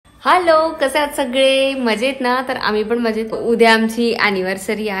Hello, कसे आहात सगळे? मजेत ना? तर आम्ही पण मजेत. उद्या आमची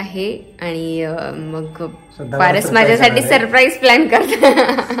अॅनिव्हर्सरी आहे आणि मग पारस माझ्यासाठी सरप्राईज प्लॅन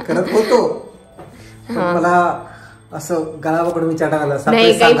करत होतो. मला असं गळा पकडून विचारायला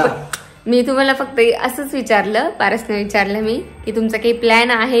सांगा. मी तुम्हाला फक्त असंच विचारलं, पारसने विचारलं मी की तुमचा काही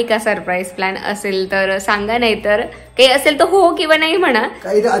प्लॅन आहे का? सरप्राईज प्लॅन असेल तर सांगा, नाही तर काही असेल तर हो किंवा नाही म्हणा.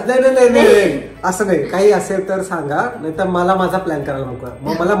 काही नाही असं नाही, काही असेल तर सांगा, नाही तर मला माझा प्लॅन करायला नको.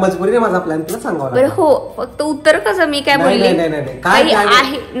 मग मला मजबुरीने माझा प्लॅन तुला सांगावा लागेल. बरं हो, फक्त उत्तर कसं? मी काय बोलले काही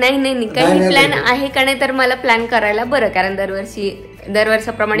आहे नाही काही प्लॅन आहे का नाही तर मला प्लॅन करायला बरं, कारण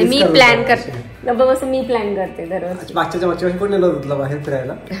दरवर्षाप्रमाणे मी प्लॅन करते. मी प्लॅन करते दरवर्षी. मागच्या वर्षी पण नेलं होतं बाहेर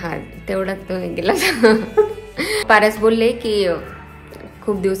फिरायला. हा, तेवढाच तुम्ही गेला. पारस बोलले की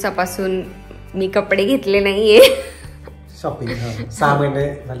खूप दिवसापासून मी कपडे घेतले नाहीये. शॉपिंग 6 महिने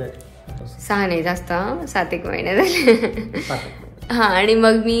झाले. 6 नाही, जास्त 7-1 महिने झाले. हा, आणि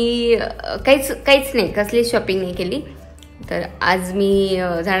मग मी काहीच नाही, कसलीच शॉपिंग नाही केली. तर आज मी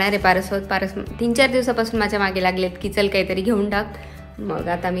जाणार आहे पारससोबत. पारस 3-4 दिवसापासून माझ्या मागे लागलेत की चल काहीतरी घेऊन टाक. मग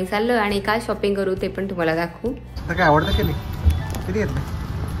आता मी चाललो आणि काय शॉपिंग करू ते पण तुम्हाला दाखवू. काय आवडतं केली? किती घेतले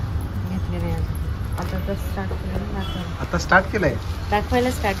नाही आता स्टार्ट केलंय दाखवायला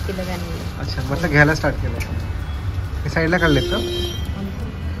स्टार्ट केलं त्यांनी. अच्छा, म्हटलं घ्यायला स्टार्ट केलंय. हे साईडला काढलेत का?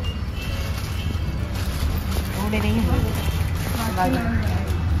 एवढे नाही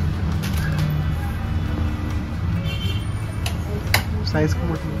साईज खूप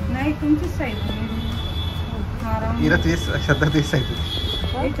मोठी नाही, तुमची साईज इरा 30 साईज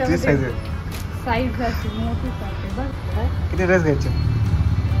आहे. साईज अशी मोठी साईज आहे. किती ड्रेस घ्यायचे?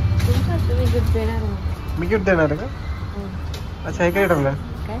 मी गिफ्ट देणार आहे का? अच्छा, हे काय ठरलं?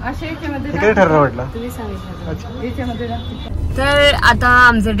 हे ठरलं म्हटलं. तर आता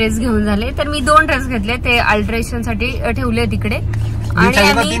आमचे ड्रेस घेऊन झाले. तर मी 2 ड्रेस घेतले, ते अल्ट्रेशन साठी ठेवले तिकडे.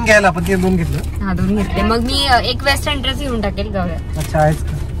 आणि 3 घ्यायला आपण 2 घेतलं. हा, 2 घेतले. मग मी एक वेस्टर्न ड्रेस घेऊन टाकेल जाऊया. अच्छा, आहेच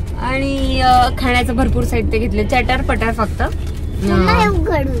का? आणि खाण्याचं भरपूर साहित्य घेतले, चॅटर पटर फक्त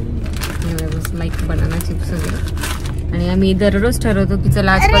लाईक बनाना चिप्स वगैरे. आणि आम्ही दररोज ठरवतो की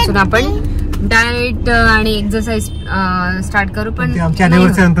चला आजपासून आपण डाएट आणि एक्सरसाइज स्टार्ट करू. पण आमच्या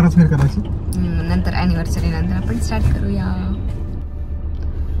अॅनिव्हर्सरी नंतरच फेर करायची. नंतर अॅनिव्हर्सरी नंतर आपण स्टार्ट करूया.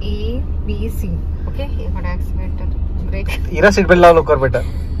 ABC. ओके, हे ब्रेक. इरा सीट बेल्ट लावू लवकर बेटा.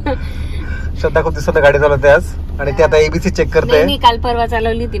 श्रद्धा खूप दिवसात गाडी चालवते आज आणि ती आता ABC चेक करते. मी काल परवा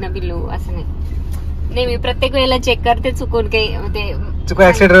चालवली होती ना बिल्लू, असं नाही मी प्रत्येक वेळेला चेक करते. चुकून काही चुकून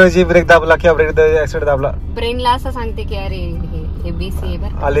ऍक्सिडेंट ब्रेक दाबला किंवा ब्रेक ऍक्सिडेंट दाबला, ब्रेनला असं सांगते की अरे हे ABC आहे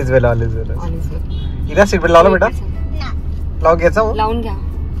बरं. ऑलिज वेल. इरा सीट बेल्ट लावला बेटा? लावून घ्यायचा, लावून घ्या.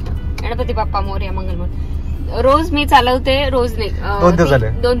 गणपती बाप्पा मोरया, मंगलमूर्ती. रोज मी चालवते, रोज नाही,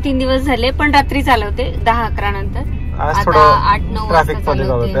 2-3 दिवस झाले, पण रात्री चालवते 10-11 नंतर. आता 8-9 वाजता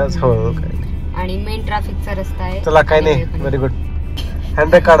चालवते. आणि मेन ट्रॅफिकचा रस्ता आहे. चला, काय नाही, व्हेरी गुड.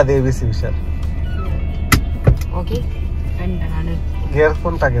 हँडब्रेक काढा दे ABC विषय. ओके, गिअर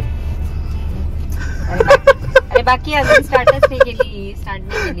कोण टाकेल? अरे बाकी अजून स्टार्टच नाही केली.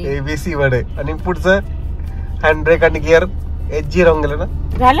 ABC वडे आणि पुढचं हँडब्रेक आणि गिअर HG राहून गेलं ना.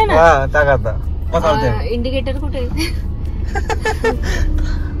 झालं ना. हा, टाका आता. इंडिकेटर कुठे?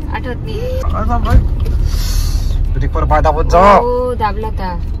 आठवत नाही. ब्रेकवर पाय दाबत जा. हो, दाबला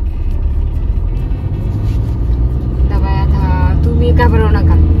था. दबाया था. तुम्ही घाबरवू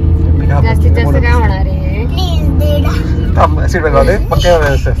नका. जास्तीत जास्त काय होणार आहे? सीट बेल्ट लावले. मग काय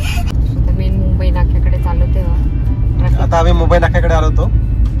व्यवस्था. मेन मुंबई नाक्याकडे चाललो तेव्हा. आता आम्ही मुंबई नाक्याकडे आलो होतो.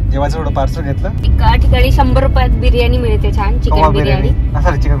 जेवायचं थोडं पार्सल घेतलं. एका ठिकाणी 100 रुपयात बिर्याणी मिळते, छान chicken biryani.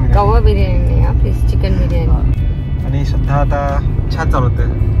 कव्वा biryani, please chicken biryani. आणि सुद्धा आता छान चालवते.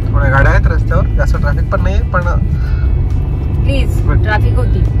 थोड्या गाड्या आहेत रस्त्यावर, जास्त ट्रॅफिक पण नाही, पण प्लीज ट्रॅफिक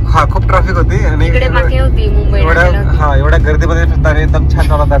होती. हा, खूप ट्रॅफिक होती. आणि होती मुंबई. एवढ्या गर्दीमध्ये सुद्धा एकदम छान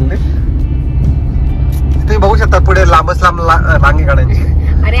चालवत आणली. तुम्ही बघू शकता पुढे लांबच लांब रांगी गाड्यांची.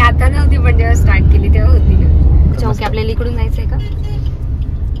 अरे आता नव्हती, पण जेव्हा स्टार्ट केली तेव्हा होती ना. ओके, आपल्याला इकडून जायचंय का?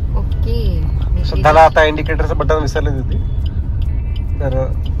 ओके. श्रद्धाला आता इंडिकेटरचं बटन विसरले होते. तर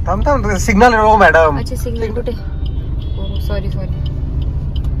थांब सिग्नल हो मॅडम. अच्छा, सिग्नल कुठे? सॉरी.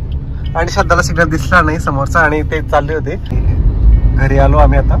 आणि श्रद्धाला सिग्नल दिसला नाही समोरचा आणि ते चालले होते. घरी आलो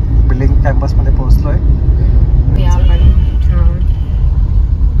आम्ही, आता बिल्डिंग कॅम्पस मध्ये पोहोचलोय.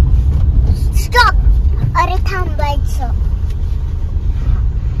 अरे थांबायचं.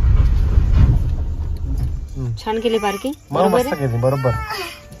 छान केली पार्किंग. बरोबर.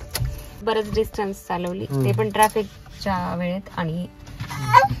 बरंच डिस्टन्स चालवली, ते पण ट्रॅफिकच्या वेळेत आणि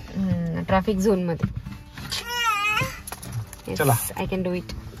ट्रॅफिक झोन मध्ये. I can do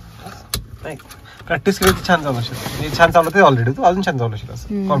it. Practice केली ती छान चालू शकते. मी छान चालवते ऑलरेडी, तू अजून छान चालू शकते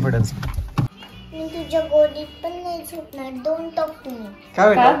असं कॉन्फिडन्स. मी तुझ्या गोडीत पण नाही झोपणार. Don't talk to me. काय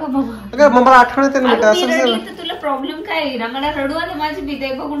बेटा मग मला आठवण येते ना बेटा असं. तुला प्रॉब्लेम काय आहे? मला रडू आलं, माझी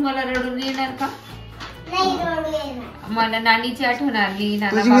बिदाई बघून मला रडून येणार का? नाही रडू येणार. मला नानीची आठवण आली.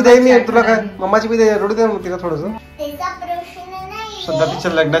 तुझी विदाई नाही, तुला काय मम्माची विदाई रडू दे तिला थोडस. त्याचा प्रश्न नाही. सध्या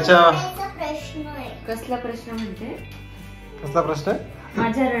तिच्या लग्नाच्या. प्रश्न आहे. कसला प्रश्न म्हणते? कसला प्रश्न आहे?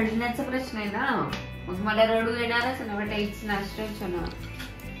 माझ्या रडण्याचा प्रश्न आहे ना. मग मला रडू येणारच ना बेटा. इट्स नॅचरल ना.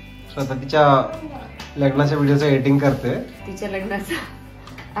 सध्या तिच्या लग्नाच्या व्हिडिओचं एडिटिंग करते. तिच्या लग्नाचं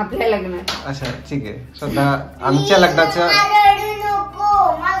आपल्या लग्नात. अच्छा ठीक आहे. सध्या आमच्या लग्नाच्या. रडू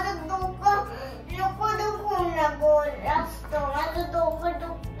नको. माझं डोकं नको दुखू नको. जास्त माझं डोकं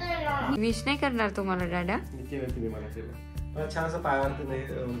दुखतंय ना. विश नाही करणार तुम्हाला दादा? मला छान असं पायावरती नाही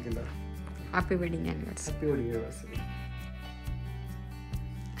केलं. Happy wedding anniversary. Happy wedding anniversary.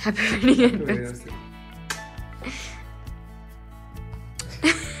 Happy wedding anniversary.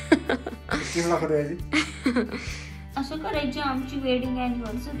 असं करायची आमची वेडिंग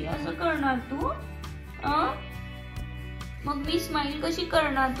अॅनिव्हर्सरी. असं करणार तू? मग मी स्माइल कशी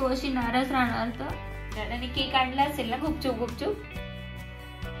करणार? तू अशी नाराज राहणार तर? दादाने केक आणला असेल ना गुपचूप गुपचूप?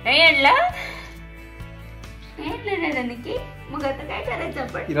 नाही आणला? नाही आणलं दादाने केक? मग आता काय करायचं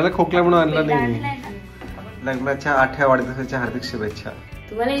आपण? तिला खोकला म्हणून आणला नाही. आणलाय ना. लग्नाच्या 8व्या वाढदिवसाच्या हार्दिक शुभेच्छा.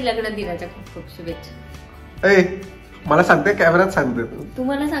 तुम्हालाही लग्न दिनाच्या खूप खूप शुभेच्छा. ए मला सांगते कॅमेरात सांगते तू.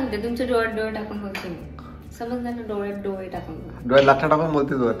 तुम्हाला सांगते तुमच्या डोळ्यात डोळे टाकून बोलते मी. समजलं ना? डोळ्यात डोळे टाकून. डोळ्यात लाथा टाकून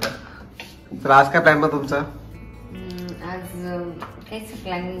बोलते तू आता. तर आज काय प्लॅन मग तुमचा? आज काहीच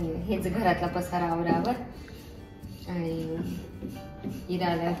प्लॅन नाही. हेच घरातला पसारा आवरावर आणि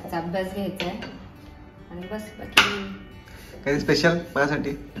इराला अभ्यास घ्यायचा आहे आणि बस. बाकी काही स्पेशल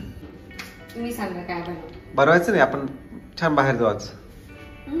माझ्यासाठी? तुम्ही सांगा काय बनवू. बनवायचं नाही, आपण छान बाहेर जाऊ आज.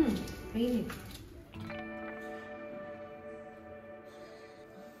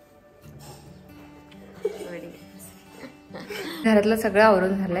 घरातलं सगळं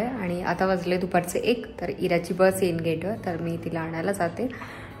आवरून झालंय आणि आता वाजले दुपारचे 1. तर इराची बस येईन गेटवर, तर मी तिला आणायला जाते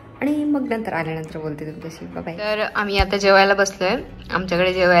आणि मग नंतर आल्यानंतर बोलते तुमच्याशी. बाय. तर आम्ही आता जेवायला बसलोय.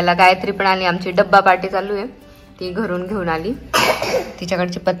 आमच्याकडे जेवायला गायत्री पण आली. आमची डब्बा पार्टी चालू आहे. ती घरून घेऊन आली.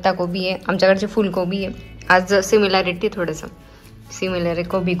 तिच्याकडची पत्ता कोबी आहे, आमच्याकडची फुलकोबी आहे. आज सिमिलॅरिटी थोडंसं सिमिलर आहे.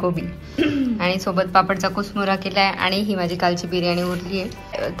 कोबी कोबी आणि सोबत पापडचा कुसमुरा केलाय आणि ही माझी कालची बिर्याणी उरली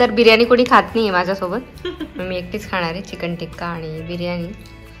आहे. तर बिर्याणी कोणी खात नाही आहे माझ्यासोबत, मी एकटीच खाणार आहे. चिकन टिक्का आणि बिर्याणी.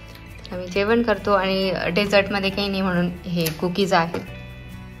 आम्ही जेवण करतो आणि डेझर्टमध्ये काही नाही म्हणून हे कुकीज आहेत.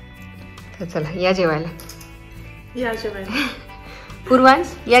 तर चला या जेवायला. पूर्वांश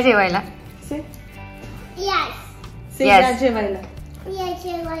या जेवायला.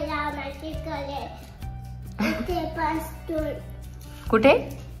 कुठे?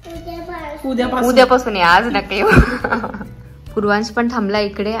 उद्यापासून आहे, आज नका येऊ. पूर्वांश पण थांबला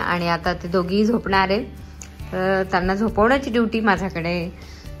इकडे आणि आता ते दोघी झोपणार आहे. तर त्यांना झोपवण्याची ड्युटी माझ्याकडे.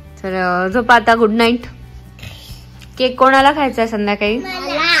 तर झोपा आता. Good night. केक कोणाला खायचा आहे संध्याकाळी?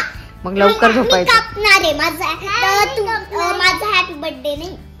 मग लवकर झोपायचं. हॅपी बर्थडे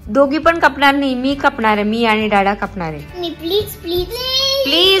नाही. दोघी पण कापणार नाही, मी कापणार आहे. मी आणि डाडा कापणार आहे. Please please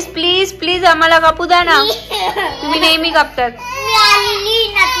please please please आम्हाला कापू द्या ना. तुम्ही नेहमी कापतात.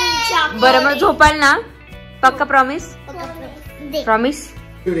 बरं मग झोपाल ना? पक्का promise? Promise.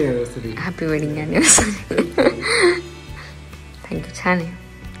 Happy wedding anniversary. Thank you. छान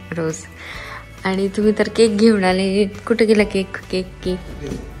आहे रोज. आणि तुम्ही तर केक घेऊन आले. कुठे गेला केक? केक केक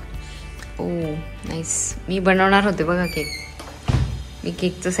ओ नाईस. मी बनवणार होते बघा केक. मी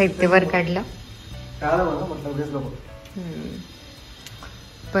केकचं साहित्य वर काढलं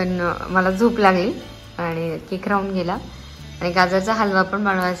पण मला झोप लागली आणि केक राहून गेला. आणि गाजरचा हलवा पण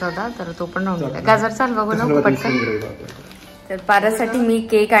बनवायचा होता, तर तो पण राहून गेला. गाजरचा हलवा बनवू पटकन. तर पारससाठी मी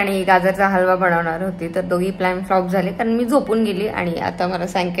केक आणि गाजरचा हलवा बनवणार होती, तर दोघी प्लॅन फ्लॉप झाले कारण मी झोपून गेली आणि आता मला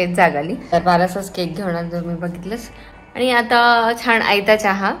सायंकाळी जाग आली. तर पारसच केक घेऊन आला, मी बघितलंच. आणि आता छान आयता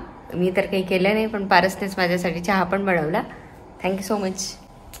चहा. मी तर काही केलं नाही, पण पारसनेच माझ्यासाठी चहा पण बनवला. Thank you so much.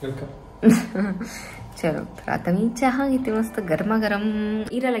 चलो, तर आता मी चहा घेते मस्त गरमागरम.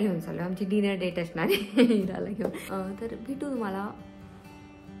 इराला घेऊन चालू. आमची डिनर डेट असणार आहे इराला घेऊन. तर भेटू तुम्हाला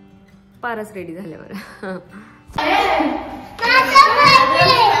पारस रेडी झाल्यावर.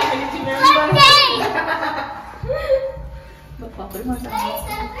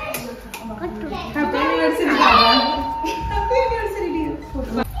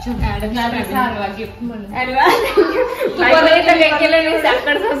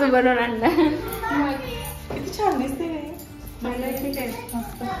 बनवून आणला.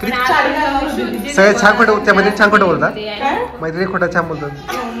 सगळे छान खोटं त्यामध्ये छान खोटं बोलतात. मैत्रिणी खोटा छान बोलतात.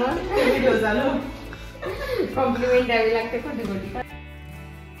 कॉम्प्लिमेंट द्यावी लागते खोटी खोटी.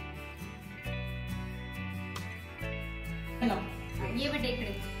 ये बेटे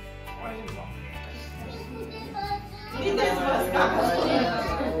इकडे.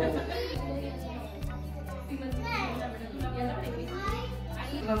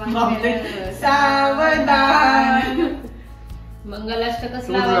 सावधान मंगलाष्टकच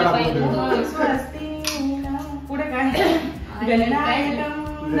लावायला पाहिजे. पुढे काय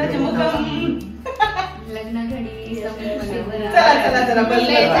लग्न घडी चला चला चला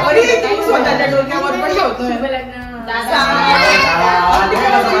स्वतःच्या डोक्यावर पण ठेवतोय.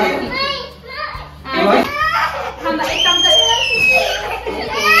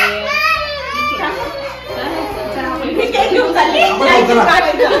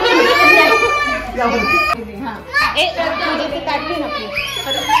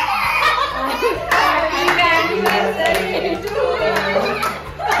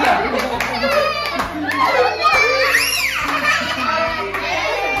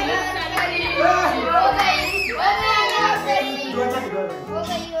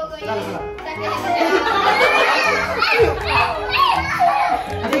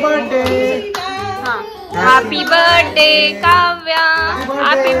 Happy birthday Kavya.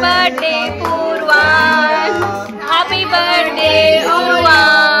 Happy birthday Purvansh. Happy birthday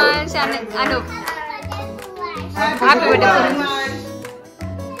Purvansh. Anup happy birthday.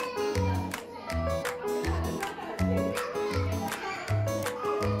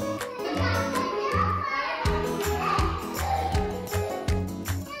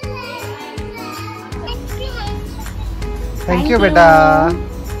 Thank you बेटा.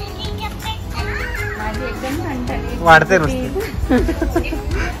 वाढते नुसते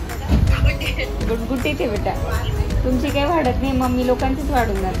गुटगुटीत आहे बेटा. तुमची काही वाढत नाही, मम्मी लोकांचीच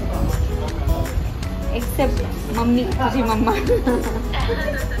वाढून जाते. एक्सेप्ट मम्मी, तुझी मम्मा.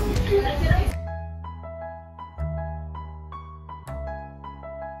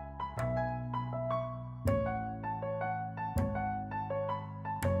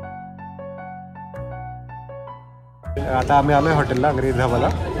 आता आम्ही आलोय हॉटेलला अंग्रेज धाबाला.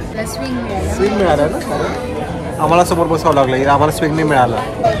 स्विंग स्विंग मिळालं ना. आम्हाला समोर बसावं लागलं. आम्हाला स्विंग नाही मिळालं.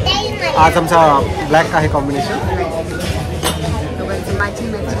 आज आमचा ब्लॅक आहे कॉम्बिनेशन.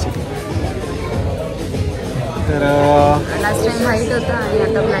 तर लास्ट टाइम व्हाईट होता आणि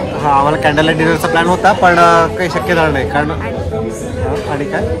आता ब्लॅक. हा, आम्हाला कॅन्डल लाईट डिनरचा प्लॅन होता पण काही शक्य झालं नाही कारण आणि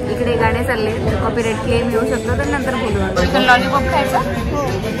काय इकडे गाणे चालले, कॉपीराईट क्लेम येऊ शकतो, तर नंतर बोलू. लॉलीपॉप खायचा.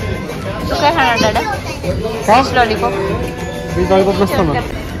 तू काय खाणार दादा? Fish lollipop. फिश लॉलीपॉप नसतो ना.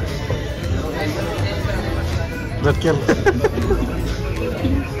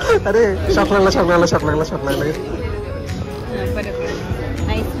 अरे शॉक लागला.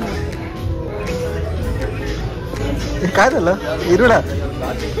 काय झालं इरुडा?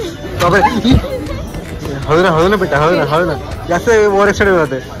 हळू ना बेटा, हळू ना. जास्त ओव्हर एक्साइटेड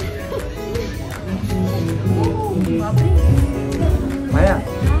होते. माया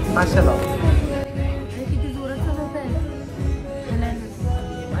 500 लाव.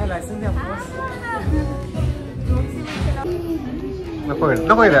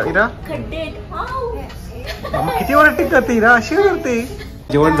 नको इरा किती ओव्हरटेक करते इरा, अशी करते.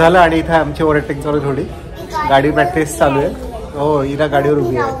 जेवण झालं आणि इथे आमची ओव्हरटेक चालू थोडी. गाडी प्रॅक्टिस चालू आहे. हो, इरा गाडीवर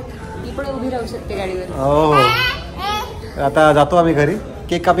उभी आहे. उभी राहू शकते गाडीवर. हो. आता जातो आम्ही घरी.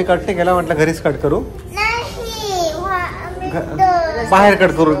 केक आम्ही कट नाही केला, म्हटलं घरीच कट करू. बाहेर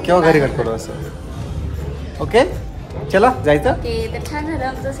कट करू किंवा घरी कट करू असं. ओके चला जायचं. ओके, तर छान झालं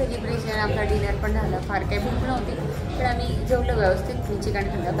आमचं सेलिब्रेशन. आमचा डिनर पण झाला. फार काही भूक नव्हती पण आम्ही जेवलो व्यवस्थित. मी चिकन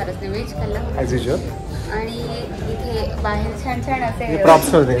खाल्लं, परत व्हेज खाल्लं ॲज युजल. आणि इथे बाहेर छान छान असे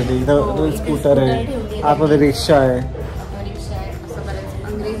प्रॉप्स होते. इथं 2 स्कूटर आहे, आतमध्ये रिक्षा आहे. असं बरंच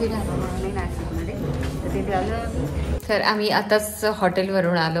अंग्रेजी भाषा नाशिकमध्ये. तर तिथे आलो. तर आम्ही आताच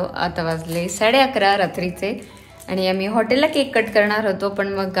हॉटेलवरून आलो. आता वाजले 11:30 रात्रीचे आणि आम्ही हॉटेलला केक कट करणार होतो पण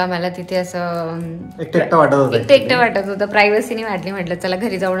मग आम्हाला तिथे असं एकटं वाटत होतं. प्रायव्हसीने वाटली. म्हटलं चला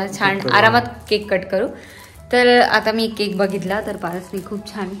घरी जाऊन छान आरामात केक कट करू. तर आता मी केक बघितला तर पारसने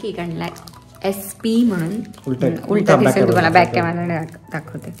खूप छान केक आणलाय. SP म्हणून उलटा दिसेल तुम्हाला. बॅक कॅमेरा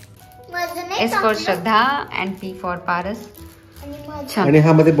दाखवते. S for Shraddha and P for Paras. आणि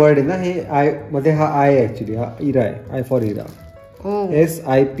हा मध्ये बर्ड आहे ना, हे आय मध्ये हा आय आहे ऍक्च्युली. हा इरा आहे. I for Ira.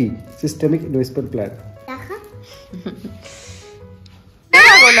 SIP systemic investment plan.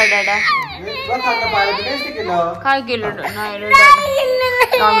 बोला दादा काय केलं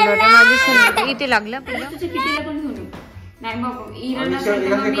नाही इथे लागलं.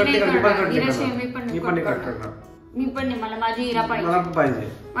 मी पण नाही. मला माझी हिरा पाहिजे.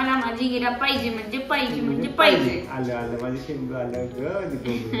 मला माझी हिरा पाहिजे म्हणजे आलं माझी शेंगू आलं.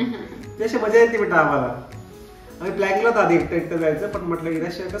 मजा येते बेटा आम्हाला. आम्ही प्लॅन होता आधी एकटं जायचं, पण म्हटलं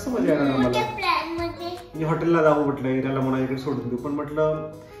इराशिवाय कसं मजा येणार आम्हाला. प्लॅन मध्ये हॉटेलला जाऊ म्हटलं, इराला म्हणा इकडे सोडून देऊ, पण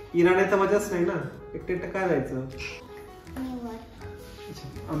म्हटलं इराने तर मजाच नाही ना, एकटं काय जायचं.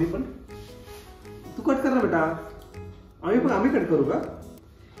 आम्ही पण तू कट कर ना बेटा, आम्ही कट करू का.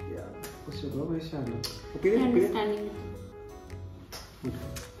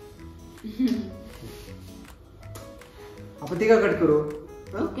 आपण ती का कट करू.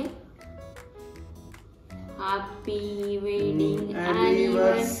 Okay. Happy wedding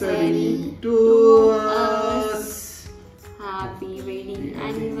anniversary to us. Happy wedding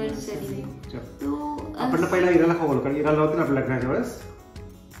anniversary to आपण पहिला इराला खाऊ, कारण इराला होती ना आपल्या लग्नाच्या वेळेस.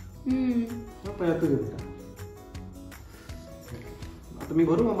 पहिला तू घे. आता मी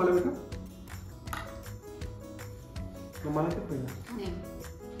भरू मम्माला बेटा, मम्माला ते पहिला.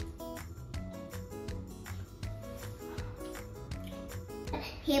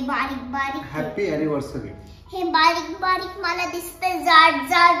 हे बारीक बारीक हॅपी एनिव्हर्सरी. हे बारीक बारीक मला दिसतंय, जाड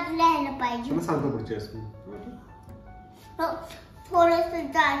जाड लिहायला पाहिजे. तुला सांगतो पुढच्या वेळेस मी. थोडस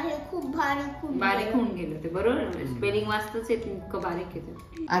जाड, हे खूप बारीक होऊन गेलं ते. बरोबर स्पेलिंग वाचतच येत, इतकं बारीक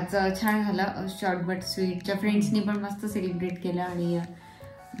येतं. आज छान झालं, शॉर्ट बट स्वीटच्या फ्रेंड्सनी पण मस्त सेलिब्रेट केलं आणि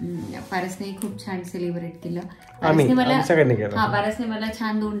पारसने खूप छान सेलिब्रेट केलं. पारसने मला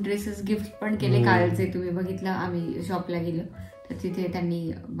छान 2 ड्रेसेस गिफ्ट पण केले कालचे, तुम्ही बघितलं. आम्ही शॉपला गेलो तर तिथे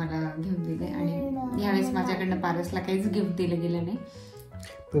त्यांनी मला घेऊन दिले आणि यावेळेस माझ्याकडनं पारसला काहीच गिफ्ट दिलं गेलं नाही.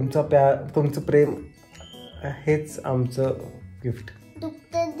 तुमचं प्रेम हेच आमचं गिफ्ट.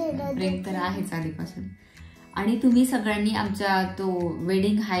 प्रेम तर आहेच आधीपासून. आणि तुम्ही सगळ्यांनी आमच्या तो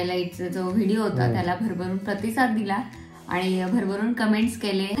वेडिंग हायलाईटचा जो व्हिडिओ होता त्याला भरभरून प्रतिसाद दिला आणि भरभरून कमेंट्स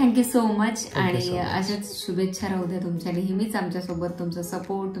केले. Thank you so much. आणि अशाच शुभेच्छा राहू द्या तुमच्या नेहमीच आमच्यासोबत. तुमचा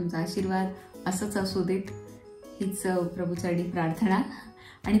सपोर्ट, तुमचा आशीर्वाद असंच असू देत, हीच प्रभूचरणी प्रार्थना.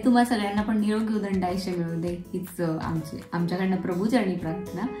 आणि तुम्हा सगळ्यांना पण निरोगी उदंड आयुष्य मिळू दे, हीच आमच्याकडनं प्रभूचरणी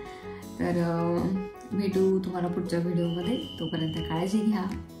प्रार्थना. तर भेटू तुम्हाला पुढच्या व्हिडिओमध्ये. तोपर्यंत काळजी घ्या.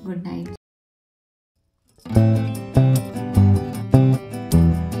 Good night.